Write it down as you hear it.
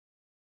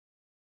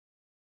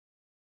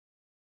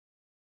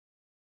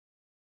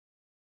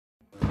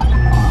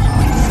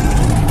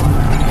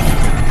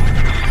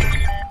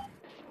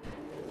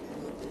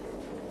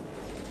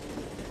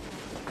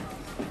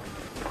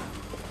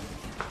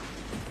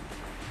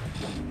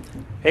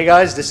Hey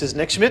guys, this is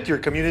Nick Schmidt, your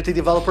community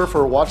developer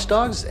for Watch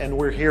Dogs, and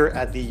we're here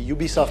at the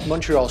Ubisoft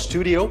Montreal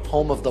studio,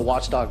 home of the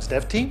Watch Dogs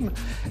dev team.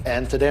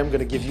 And today I'm going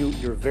to give you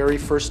your very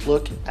first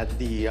look at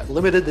the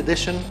limited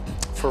edition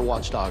for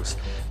Watch Dogs.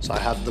 So I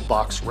have the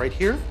box right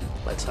here.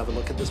 Let's have a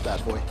look at this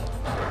bad boy.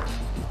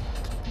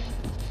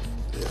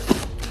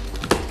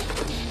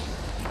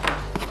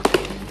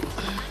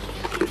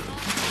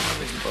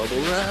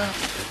 Bubble wrap.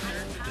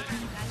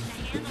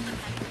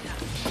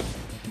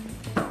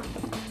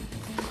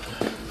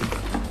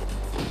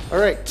 All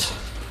right,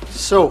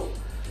 so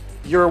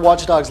your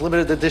Watch Dogs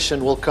limited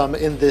edition will come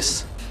in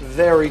this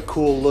very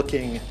cool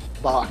looking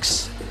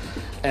box.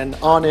 And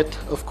on it,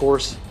 of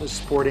course, is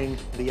sporting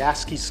the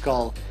ASCII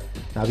skull.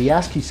 Now the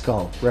ASCII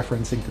skull,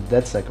 referencing to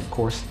DedSec of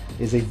course,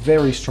 is a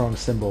very strong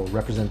symbol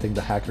representing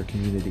the hacker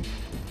community.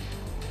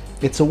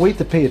 It's a way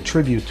to pay a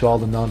tribute to all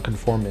the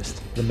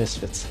nonconformists, the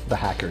misfits, the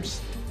hackers.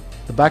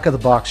 The back of the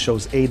box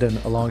shows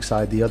Aiden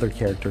alongside the other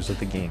characters of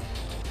the game.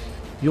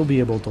 You'll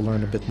be able to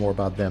learn a bit more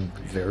about them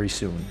very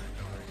soon.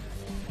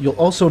 You'll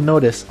also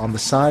notice on the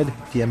side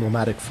the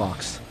emblematic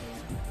fox.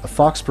 A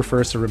fox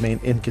prefers to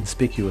remain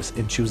inconspicuous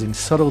in choosing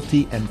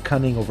subtlety and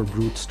cunning over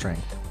brute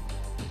strength.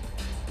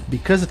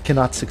 Because it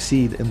cannot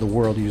succeed in the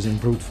world using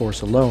brute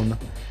force alone,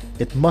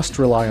 it must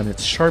rely on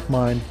its sharp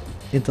mind,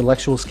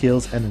 intellectual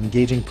skills, and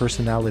engaging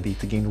personality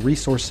to gain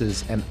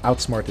resources and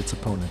outsmart its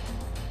opponent.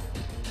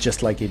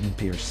 Just like Aiden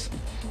Pearce.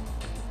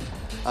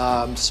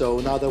 So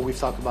now that we've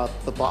talked about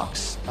the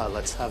box,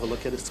 let's have a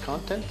look at its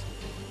content.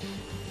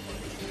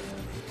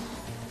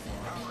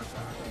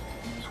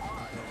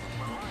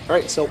 All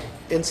right, so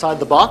inside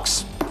the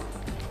box,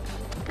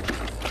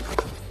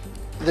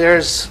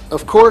 there's,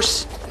 of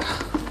course,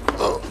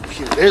 oh,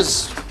 here it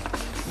is,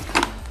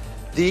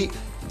 the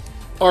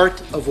art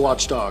of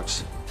Watch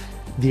Dogs.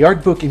 The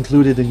art book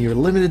included in your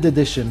limited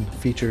edition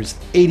features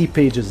 80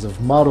 pages of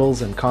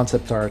models and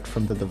concept art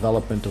from the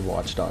development of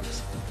Watch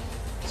Dogs.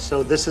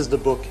 So this is the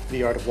book,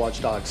 The Art of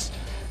Watch Dogs.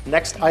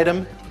 Next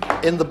item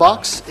in the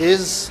box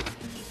is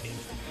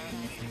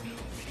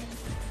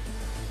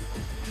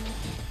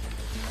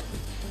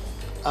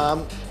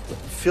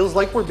feels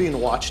like we're being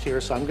watched here,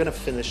 so I'm going to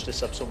finish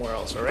this up somewhere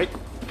else, all right?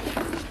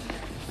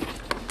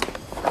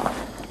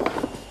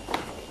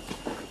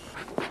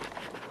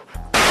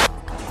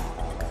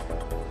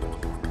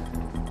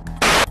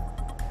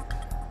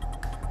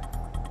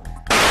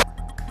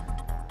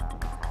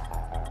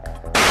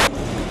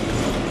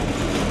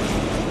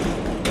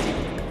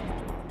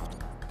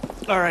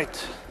 All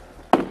right,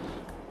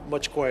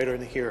 much quieter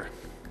in here.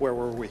 Where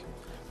were we?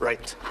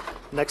 Right.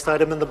 Next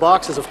item in the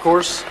box is, of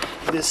course,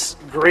 this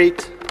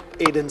great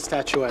Aiden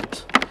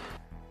statuette.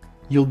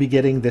 You'll be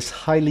getting this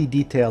highly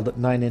detailed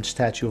 9-inch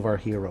statue of our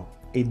hero,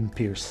 Aiden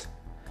Pearce.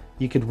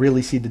 You could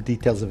really see the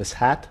details of his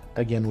hat,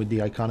 again with the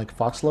iconic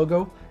Fox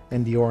logo,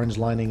 and the orange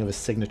lining of his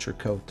signature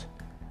coat.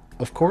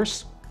 Of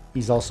course,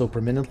 he's also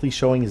prominently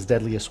showing his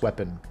deadliest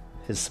weapon,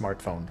 his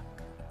smartphone.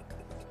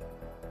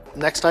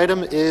 Next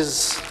item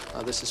is,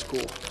 this is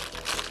cool.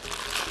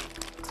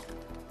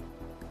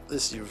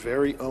 This is your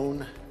very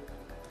own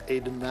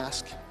Aiden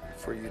mask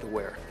for you to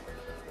wear.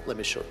 Let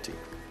me show it to you.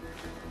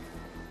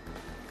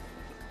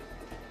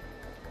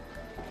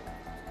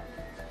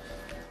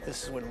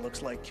 This is what it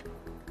looks like.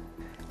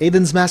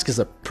 Aiden's mask is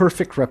a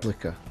perfect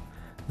replica.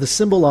 The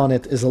symbol on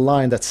it is a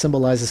line that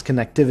symbolizes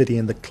connectivity,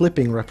 and the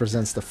clipping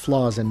represents the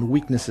flaws and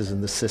weaknesses in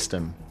the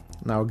system.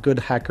 Now, a good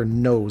hacker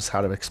knows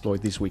how to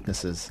exploit these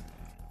weaknesses.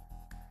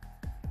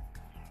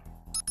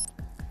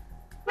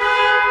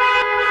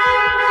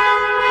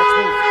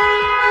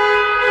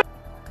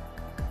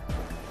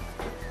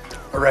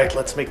 Alright,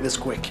 let's make this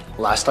quick.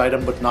 Last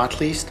item but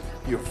not least,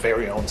 your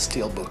very own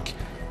steelbook.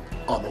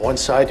 On one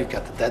side you've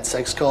got the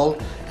DedSec skull,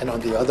 and on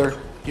the other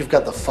you've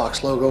got the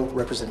Fox logo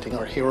representing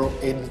our hero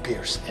Aiden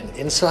Pearce. And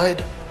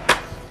inside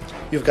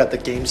you've got the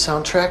game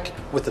soundtrack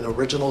with an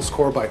original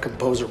score by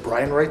composer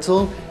Brian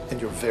Reitzel and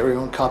your very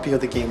own copy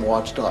of the game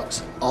Watch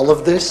Dogs. All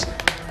of this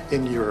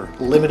in your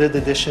limited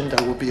edition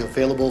that will be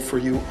available for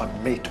you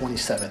on May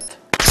 27th.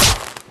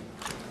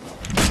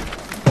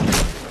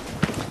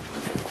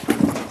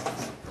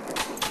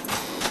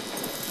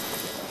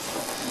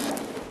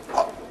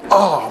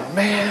 Oh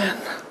man,